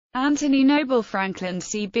Anthony Noble Frankland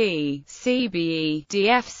CB, CBE,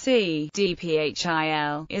 DFC,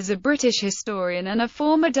 DPhil, is a British historian and a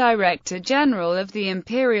former Director General of the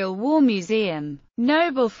Imperial War Museum.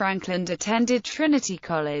 Noble Frankland attended Trinity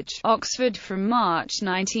College, Oxford from March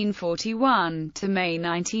 1941 to May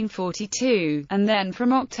 1942, and then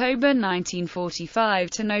from October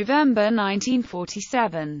 1945 to November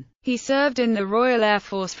 1947. He served in the Royal Air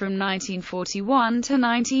Force from 1941 to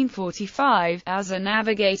 1945, as a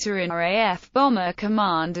navigator in RAF Bomber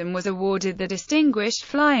Command and was awarded the Distinguished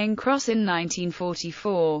Flying Cross in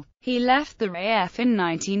 1944. He left the RAF in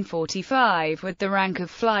 1945 with the rank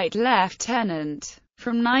of Flight Lieutenant.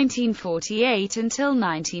 From 1948 until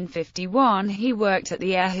 1951 he worked at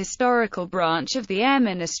the Air Historical Branch of the Air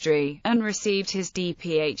Ministry, and received his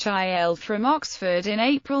DPhil from Oxford in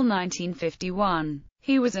April 1951.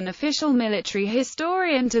 He was an official military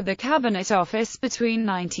historian to the Cabinet Office between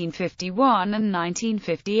 1951 and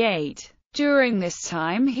 1958. During this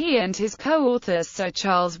time he and his co-author Sir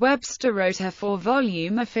Charles Webster wrote a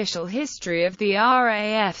 4-volume official history of the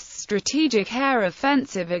RAF's strategic air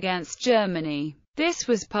offensive against Germany. This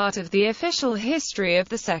was part of the official history of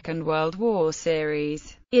the Second World War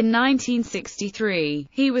series. In 1963,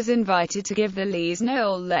 he was invited to give the Lees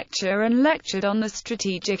Knoll Lecture and lectured on the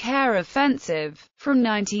strategic air offensive. From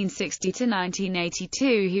 1960 to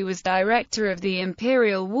 1982 he was director of the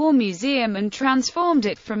Imperial War Museum and transformed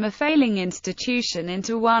it from a failing institution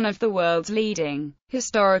into one of the world's leading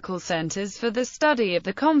historical centers for the study of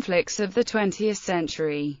the conflicts of the 20th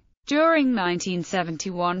century. During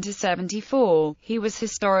 1971 to 74, he was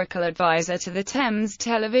historical advisor to the Thames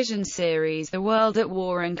television series The World at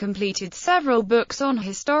War and completed several books on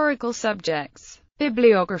historical subjects.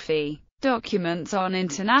 Bibliography. Documents on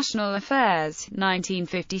International Affairs,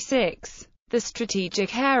 1956. The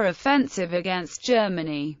Strategic Air Offensive Against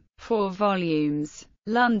Germany. 4 volumes.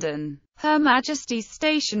 London. Her Majesty's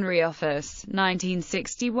Stationery Office,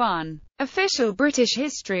 1961. Official British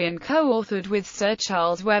History and co-authored with Sir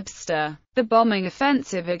Charles Webster. The Bombing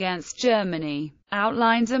Offensive Against Germany.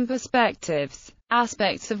 Outlines and Perspectives.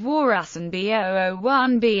 Aspects of War Assen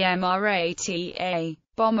B001 BMRATA.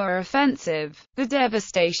 Bomber Offensive. The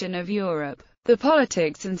Devastation of Europe. The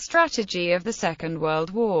Politics and Strategy of the Second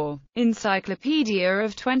World War. Encyclopedia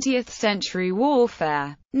of 20th Century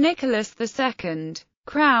Warfare. Nicholas II.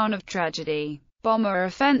 Crown of Tragedy. Bomber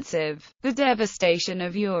Offensive. The Devastation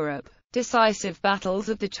of Europe. Decisive Battles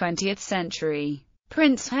of the 20th Century.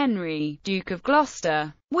 Prince Henry, Duke of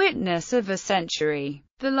Gloucester. Witness of a Century.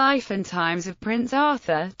 The Life and Times of Prince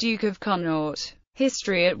Arthur, Duke of Connaught.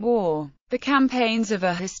 History at War. The Campaigns of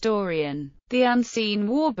a Historian. The Unseen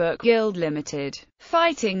War Book Guild Limited.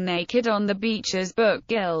 Fighting Naked on the Beaches Book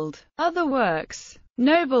Guild. Other works.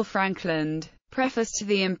 Noble Frankland. Preface to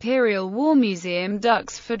the Imperial War Museum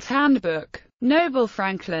Duxford Handbook. Noble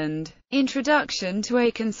Frankland. Introduction to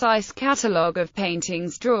a concise catalogue of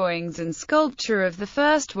paintings, drawings and sculpture of the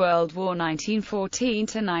First World War 1914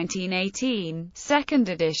 to 1918, 2nd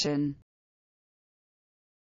edition.